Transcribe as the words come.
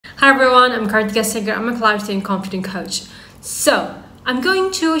Hi everyone, I'm Karthigah Saker. I'm a Clarity and Confidence coach. So, I'm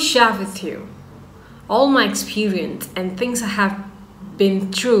going to share with you all my experience and things I have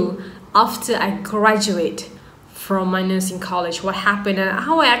been through after I graduate from my nursing college, what happened and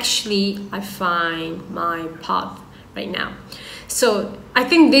how I find my path right now. So, I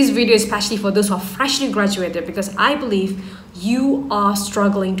think this video is especially for those who are freshly graduated because I believe you are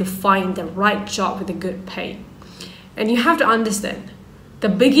struggling to find the right job with a good pay. And you have to understand, the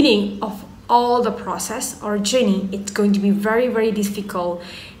beginning of all the process or journey, it's going to be very, very difficult.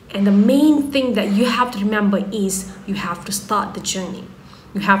 And the main thing that you have to remember is you have to start the journey.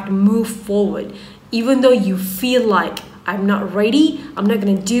 You have to move forward. Even though you feel like, I'm not ready, I'm not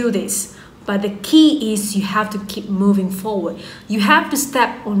going to do this. But the key is you have to keep moving forward. You have to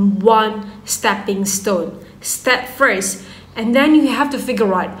step on one stepping stone. Step first. And then you have to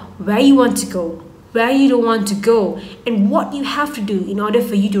figure out where you want to go, where you don't want to go, and what you have to do in order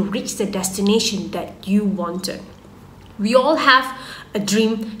for you to reach the destination that you wanted. We all have a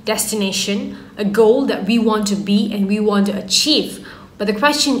dream destination, a goal that we want to be and we want to achieve. But the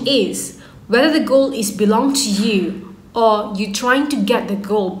question is whether the goal is belong to you or you're trying to get the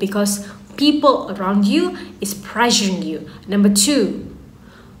goal because people around you is pressuring you. Number two,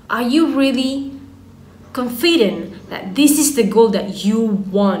 are you really confident that this is the goal that you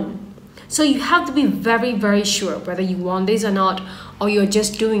want? So you have to be very, very sure whether you want this or not, or you're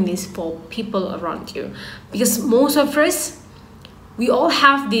just doing this for people around you. Because most of us, we all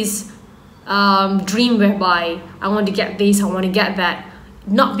have this dream whereby I want to get this, I want to get that.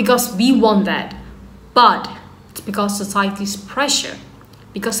 Not because we want that, but it's because society's pressure.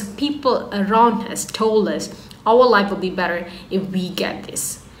 Because people around us told us our life will be better if we get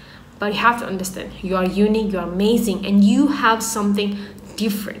this. But you have to understand, you are unique, you are amazing, and you have something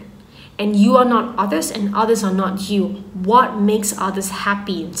different. And you are not others and others are not you. What makes others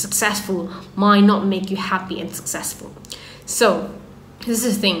happy and successful might not make you happy and successful. So, this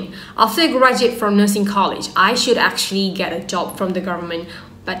is the thing. After I graduate from nursing college, I should actually get a job from the government.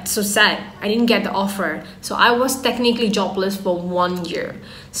 But so sad, I didn't get the offer. So I was technically jobless for 1 year.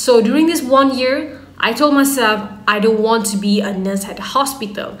 So during this 1 year, I told myself I don't want to be a nurse at a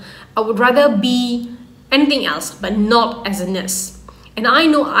hospital. I would rather be anything else, but not as a nurse. And I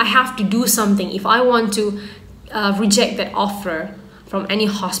know I have to do something if I want to reject that offer from any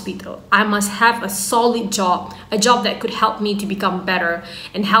hospital. I must have a solid job, a job that could help me to become better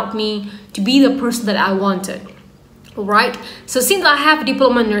and help me to be the person that I wanted. Alright, so since I have a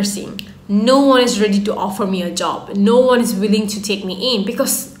diploma in nursing, no one is ready to offer me a job. No one is willing to take me in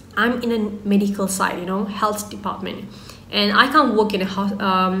because I'm in a medical side, health department. And I can't work in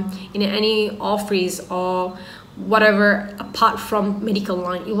any office or whatever apart from medical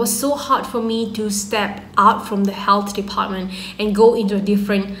line. It was so hard for me to step out from the health department and go into a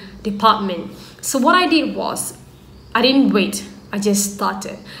different department. So what I did was, I didn't wait. I just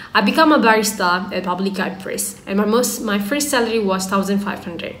started. I became a barista at public art press, and my first salary was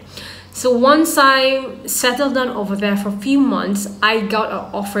 1,500. So once I settled down over there for a few months, I got an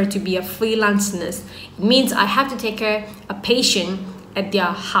offer to be a freelance nurse. It means I have to take care of a patient at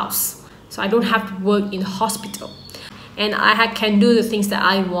their house. So I don't have to work in the hospital. And I can do the things that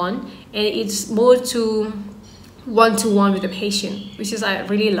I want. And it's more to one-to-one with the patient, which is I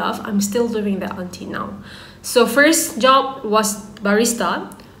really love. I'm still doing that until now. So first job was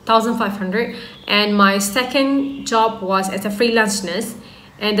barista, 1,500. And my second job was as a freelance nurse.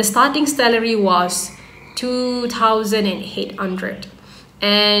 And the starting salary was 2,800.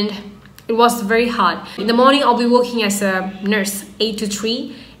 And it was very hard. In the morning, I'll be working as a nurse, 8 to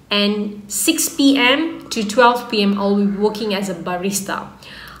 3. And 6 p.m. to 12 p.m. I'll be working as a barista.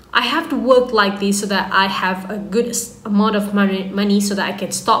 I have to work like this so that I have a good amount of money so that I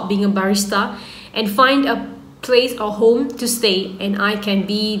can stop being a barista and find a place or home to stay, and I can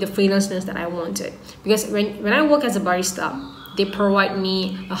be the freelance nurse that I wanted. Because when I work as a barista, they provide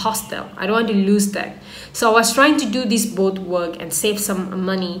me a hostel. I don't want to lose that. So I was trying to do this both work and save some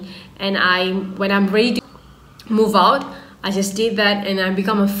money. And when I'm ready to move out, I just did that and I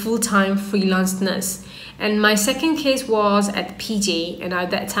become a full-time freelance nurse. And my second case was at PJ, and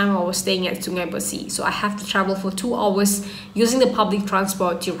at that time I was staying at Sungai Besi. So I have to travel for 2 hours using the public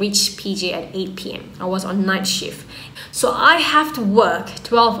transport to reach PJ at 8 p.m. I was on night shift. So I have to work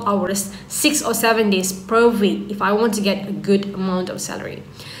 12 hours, 6 or 7 days per week if I want to get a good amount of salary.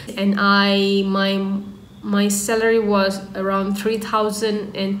 And my salary was around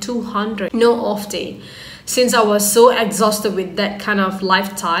 3,200, no off day. Since I was so exhausted with that kind of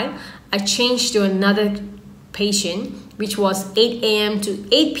lifestyle, I changed to another patient, which was 8 a.m. to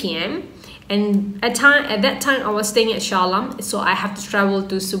 8 p.m. And at that time I was staying at Shah Alam, so I have to travel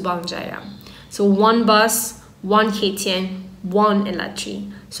to Subang Jaya. So one bus, one KTM, one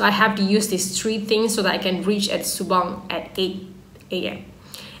LRT. So I have to use these 3 things so that I can reach at Subang at 8 a.m.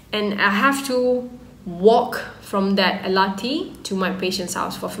 And I have to walk from that LRT to my patient's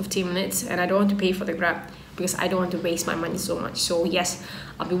house for 15 minutes, and I don't want to pay for the Grab because I don't want to waste my money so much. So yes,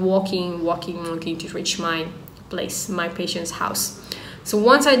 I'll be walking to reach my place, my patient's house. So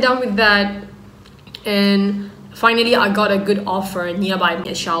once I'm done with that, and finally I got a good offer nearby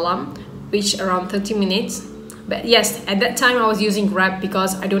at Shah Alam, which around 30 minutes. But yes, at that time I was using Grab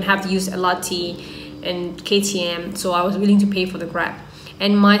because I don't have to use LRT and KTM, so I was willing to pay for the Grab.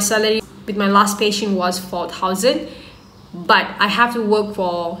 And my salary with my last patient was 4,000, but I have to work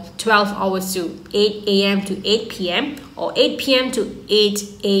for 12 hours to 8 a.m. to 8 p.m. or 8 p.m. to 8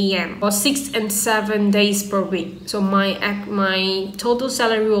 a.m. for 6 and 7 days per week. So my total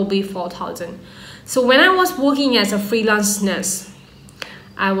salary will be 4,000. So when I was working as a freelance nurse,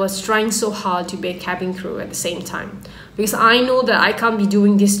 I was trying so hard to be a cabin crew at the same time, because I know that I can't be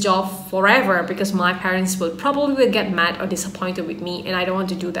doing this job forever, because my parents will probably get mad or disappointed with me, and I don't want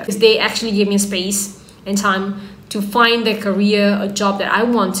to do that, because they actually gave me space and time to find a career, a job that I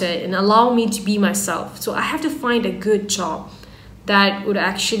wanted, and allow me to be myself. So I have to find a good job that would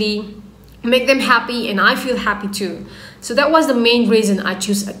actually make them happy and I feel happy too. So that was the main reason I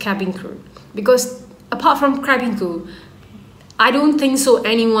chose a cabin crew, because apart from cabin crew, I don't think so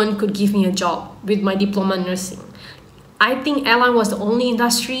anyone could give me a job with my diploma in nursing. I think airline was the only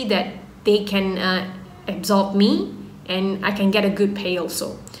industry that they can absorb me, and I can get a good pay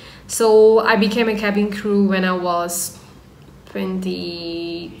also. So I became a cabin crew when I was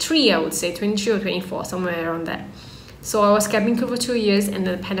 23, I would say 23 or 24, somewhere around that. So I was cabin crew for 2 years, and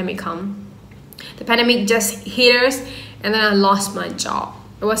then the pandemic come. The pandemic just hit us, and then I lost my job.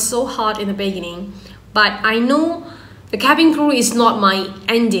 It was so hard in the beginning, but I know the cabin crew is not my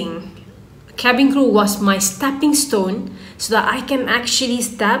ending. Cabin crew was my stepping stone so that I can actually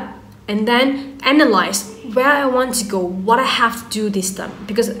step and then analyze where I want to go, what I have to do this time.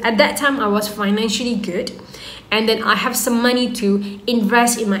 Because at that time I was financially good, and then I have some money to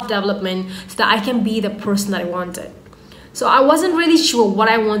invest in my development so that I can be the person that I wanted. So I wasn't really sure what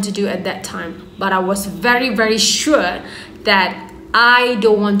I want to do at that time, but I was very, very sure that I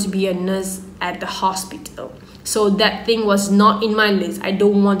don't want to be a nurse at the hospital. So that thing was not in my list. I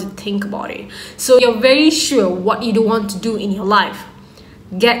don't want to think about it. So you're very sure what you don't want to do in your life.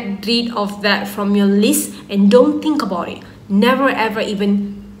 Get rid of that from your list and don't think about it. Never ever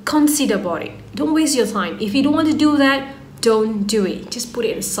even consider about it. Don't waste your time. If you don't want to do that, don't do it. Just put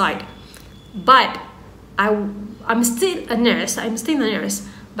it aside. But I'm still a nurse.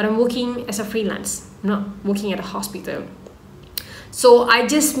 But I'm working as a freelance. I'm not working at a hospital. So I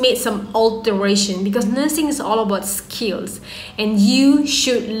just made some alteration, because nursing is all about skills, and you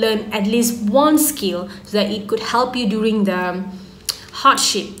should learn at least one skill so that it could help you during the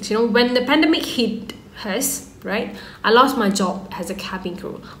hardships. You know, when the pandemic hit us, right, I lost my job as a cabin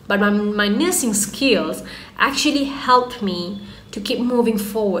crew, but my nursing skills actually helped me to keep moving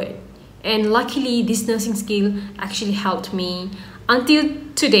forward. And luckily this nursing skill actually helped me until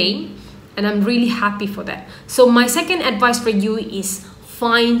today, and I'm really happy for that. So my second advice for you is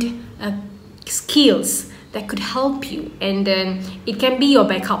find skills that could help you, and then it can be your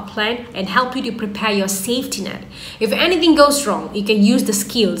backup plan and help you to prepare your safety net. If anything goes wrong, you can use the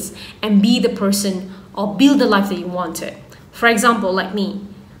skills and be the person or build the life that you wanted. For example, like me,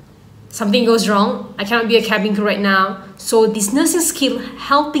 something goes wrong, I cannot be a cabin crew right now, so this nursing skill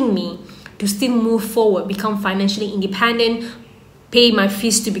helping me to still move forward, become financially independent, pay my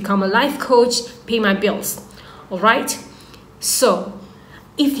fees to become a life coach, pay my bills. All right. So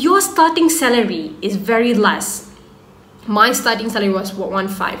if your starting salary is very less, my starting salary was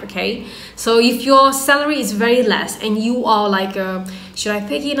 1.5, okay? So if your salary is very less and you are like, should I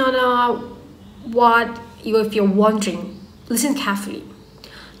take it on what? If you're wondering, listen carefully.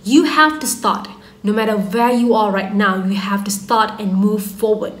 You have to start. No matter where you are right now, you have to start and move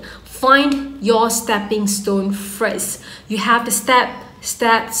forward. Find your stepping stone first. You have to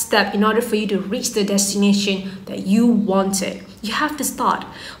step in order for you to reach the destination that you wanted. You have to start.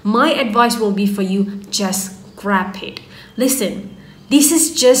 My advice will be for you, just grab it. Listen, this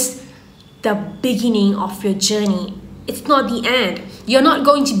is just the beginning of your journey. It's not the end. You're not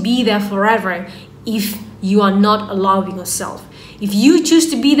going to be there forever if you are not allowing yourself. If you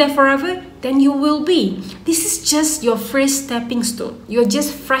choose to be there forever, then you will be. This is just your first stepping stone. You're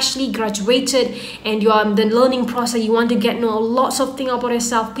just freshly graduated and you are in the learning process. You want to get know lots of things about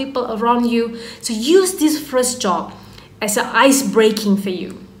yourself, people around you. So use this first job as an ice breaking for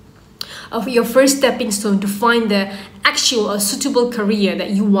you. of your first stepping stone to find the actual or suitable career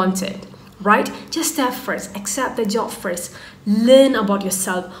that you wanted, right? Just step first, accept the job first, learn about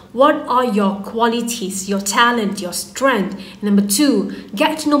yourself. What are your qualities, your talent, your strength? Number 2,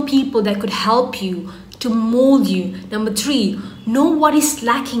 get to know people that could help you to mold you. Number 3, know what is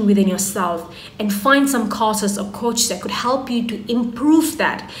lacking within yourself and find some courses or coaches that could help you to improve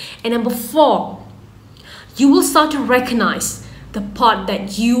that. And number 4, you will start to recognize the part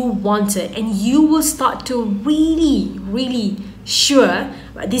that you wanted, and you will start to really sure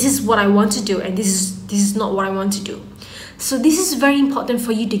this is what I want to do and this is not what I want to do. So this is very important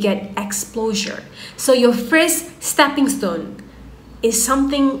for you to get exposure. So your first stepping stone is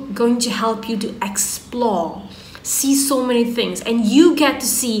something going to help you to explore, see so many things, and you get to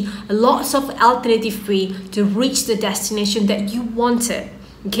see lots of alternative way to reach the destination that you wanted.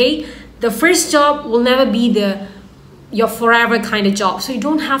 Okay, the first job will never be your forever kind of job, so you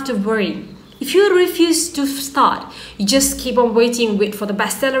don't have to worry. If you refuse to start, you just keep on wait for the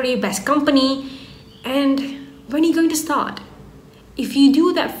best salary, best company, and when are you going to start? If you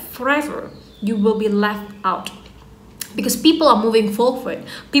do that forever, you will be left out. Because people are moving forward,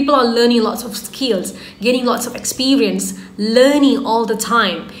 people are learning lots of skills, getting lots of experience, learning all the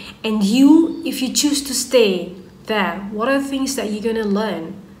time. And you, if you choose to stay there, what are the things that you're gonna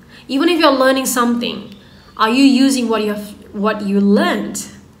learn? Even if you're learning something, are you using what you learned?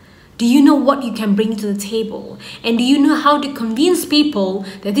 Do you know what you can bring to the table? And do you know how to convince people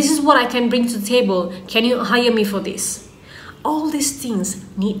that this is what I can bring to the table? Can you hire me for this? All these things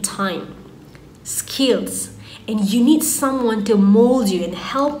need time, skills, and you need someone to mold you and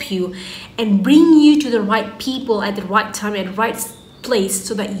help you and bring you to the right people at the right time, at the right place,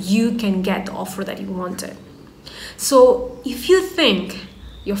 so that you can get the offer that you wanted. So if you think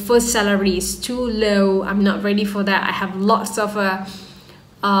your first salary is too low, I'm not ready for that, I have lots of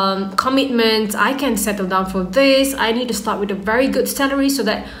commitments, I can settle down for this, I need to start with a very good salary so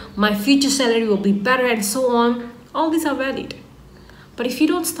that my future salary will be better, and so on, all these are valid. But if you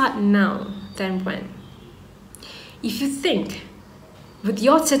don't start now, then when? If you think with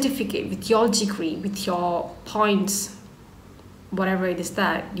your certificate, with your degree, with your points, whatever it is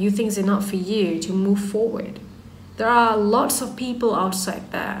that you think is enough for you to move forward, there are lots of people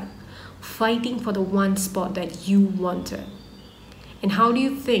outside there fighting for the one spot that you wanted. And how do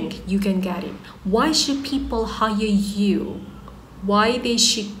you think you can get it? Why should people hire you? Why they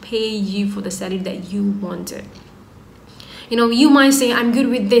should pay you for the salary that you wanted? You know, you might say, I'm good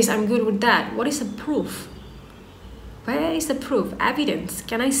with this, I'm good with that. What is the proof? Where is the proof? Evidence?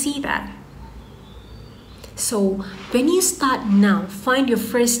 Can I see that? So when you start now, find your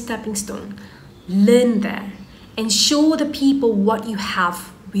first stepping stone, learn there, and show the people what you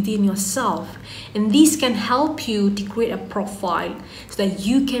have within yourself. And this can help you to create a profile so that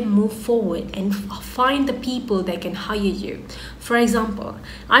you can move forward and find the people that can hire you. For example,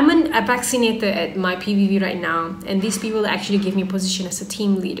 I'm a vaccinator at my PVV right now, and these people actually give me a position as a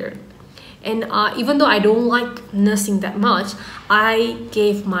team leader. And even though I don't like nursing that much, I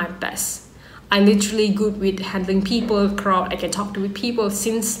gave my best. I'm literally good with handling people, crowd. I can talk to people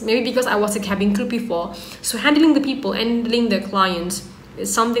since maybe because I was a cabin crew before. So handling the people, handling the clients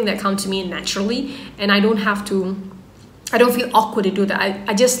is something that comes to me naturally, and I don't feel awkward to do that.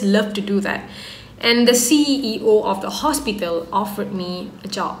 I just love to do that. And the CEO of the hospital offered me a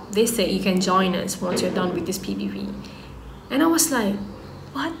job. They said, you can join us once you're done with this PVV. And I was like,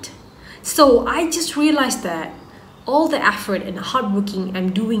 what? So I just realized that all the effort and hard working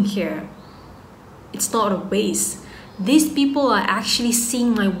I'm doing here, it's not a waste. These people are actually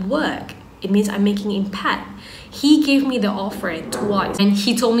seeing my work. It means I'm making impact. He gave me the offer twice, and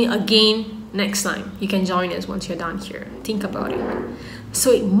he told me again, next time you can join us once you're done here. Think about it.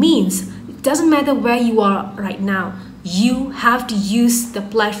 So it means it doesn't matter where you are right now. You have to use the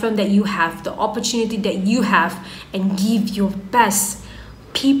platform that you have, the opportunity that you have, and give your best.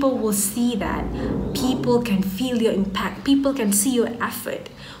 People will see that. People can feel your impact. People can see your effort.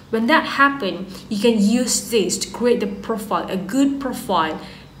 When that happens, you can use this to create the profile, a good profile,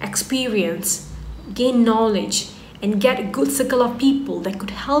 experience, gain knowledge, and get a good circle of people that could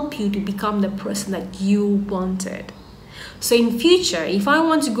help you to become the person that you wanted. So in future, if I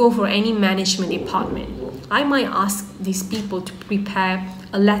want to go for any management department, I might ask these people to prepare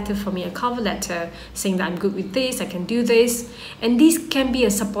a letter for me, a cover letter, saying that I'm good with this, I can do this. And this can be a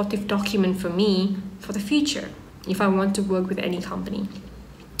supportive document for me for the future, if I want to work with any company.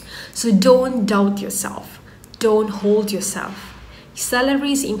 So don't doubt yourself. Don't hold yourself.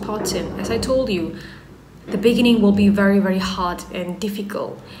 Salary is important. As I told you, the beginning will be very, very hard and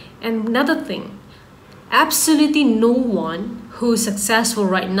difficult. And another thing, absolutely no one who's successful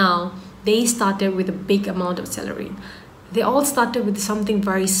right now, they started with a big amount of salary. They all started with something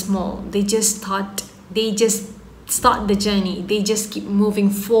very small. They just start the journey. They just keep moving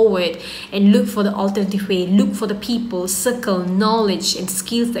forward and look for the alternative way, look for the people, circle, knowledge and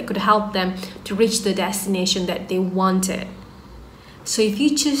skills that could help them to reach the destination that they wanted. So if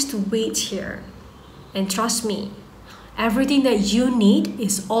you choose to wait here, and trust me, everything that you need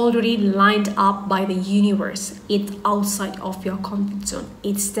is already lined up by the universe. It's outside of your comfort zone.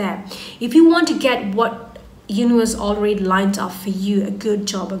 It's there. If you want to get what universe already lined up for you, a good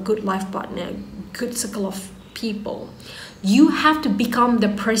job, a good life partner, a good circle of people, you have to become the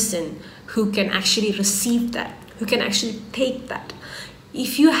person who can actually receive that, who can actually take that.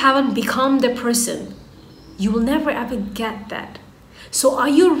 If you haven't become the person, you will never ever get that. So are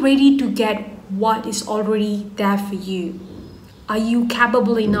you ready to get what is already there for you? Are you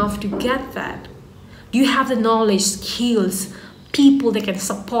capable enough to get that? Do you have the knowledge, skills, people that can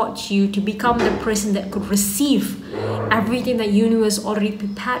support you to become the person that could receive everything that universe already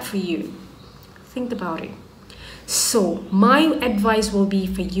prepared for you? Think about it. So my advice will be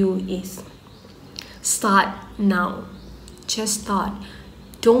for you is start now. Just start.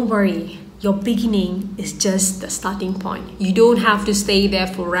 Don't worry. Your beginning is just the starting point. You don't have to stay there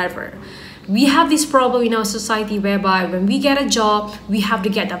forever. We have this problem in our society whereby when we get a job, we have to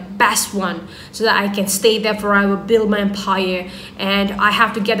get the best one so that I can stay there forever, build my empire, and I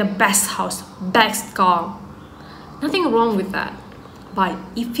have to get the best house, best car. Nothing wrong with that. But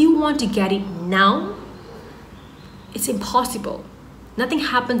if you want to get it now, it's impossible. Nothing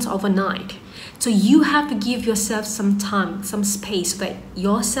happens overnight. So you have to give yourself some time, some space so that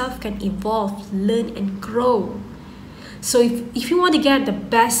yourself can evolve, learn and grow. So if you want to get the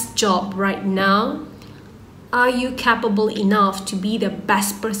best job right now, are you capable enough to be the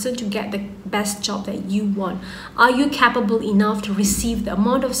best person to get the best job that you want? Are you capable enough to receive the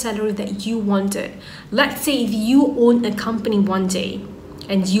amount of salary that you wanted? Let's say if you own a company one day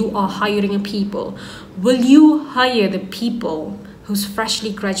and you are hiring people, will you hire the people who's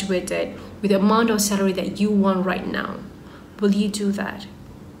freshly graduated with the amount of salary that you want right now? Will you do that?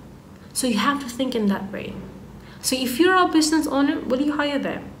 So you have to think in that way. So if you're a business owner, will you hire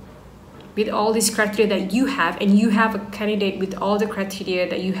them with all these criteria that you have, and you have a candidate with all the criteria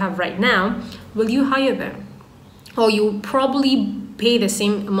that you have right now? Will you hire them? Or you probably pay the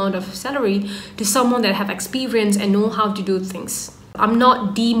same amount of salary to someone that have experience and know how to do things. I'm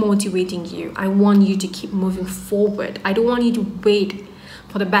not demotivating you. I want you to keep moving forward. I don't want you to wait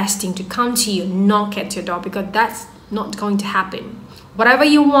for the best thing to come to you, knock at your door, because that's not going to happen. Whatever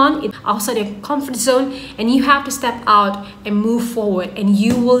you want is outside your comfort zone, and you have to step out and move forward, and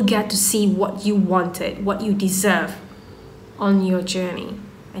you will get to see what you wanted, what you deserve on your journey,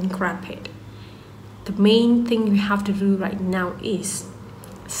 and grab it. The main thing you have to do right now is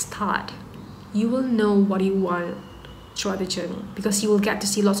start. You will know what you want throughout the journey, because you will get to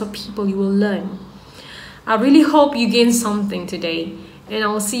see lots of people. You will learn. I really hope you gained something today, and I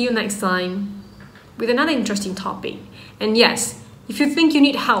will see you next time with another interesting topic. And yes, if you think you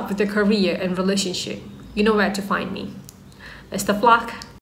need help with your career and relationship, you know where to find me. Best of luck.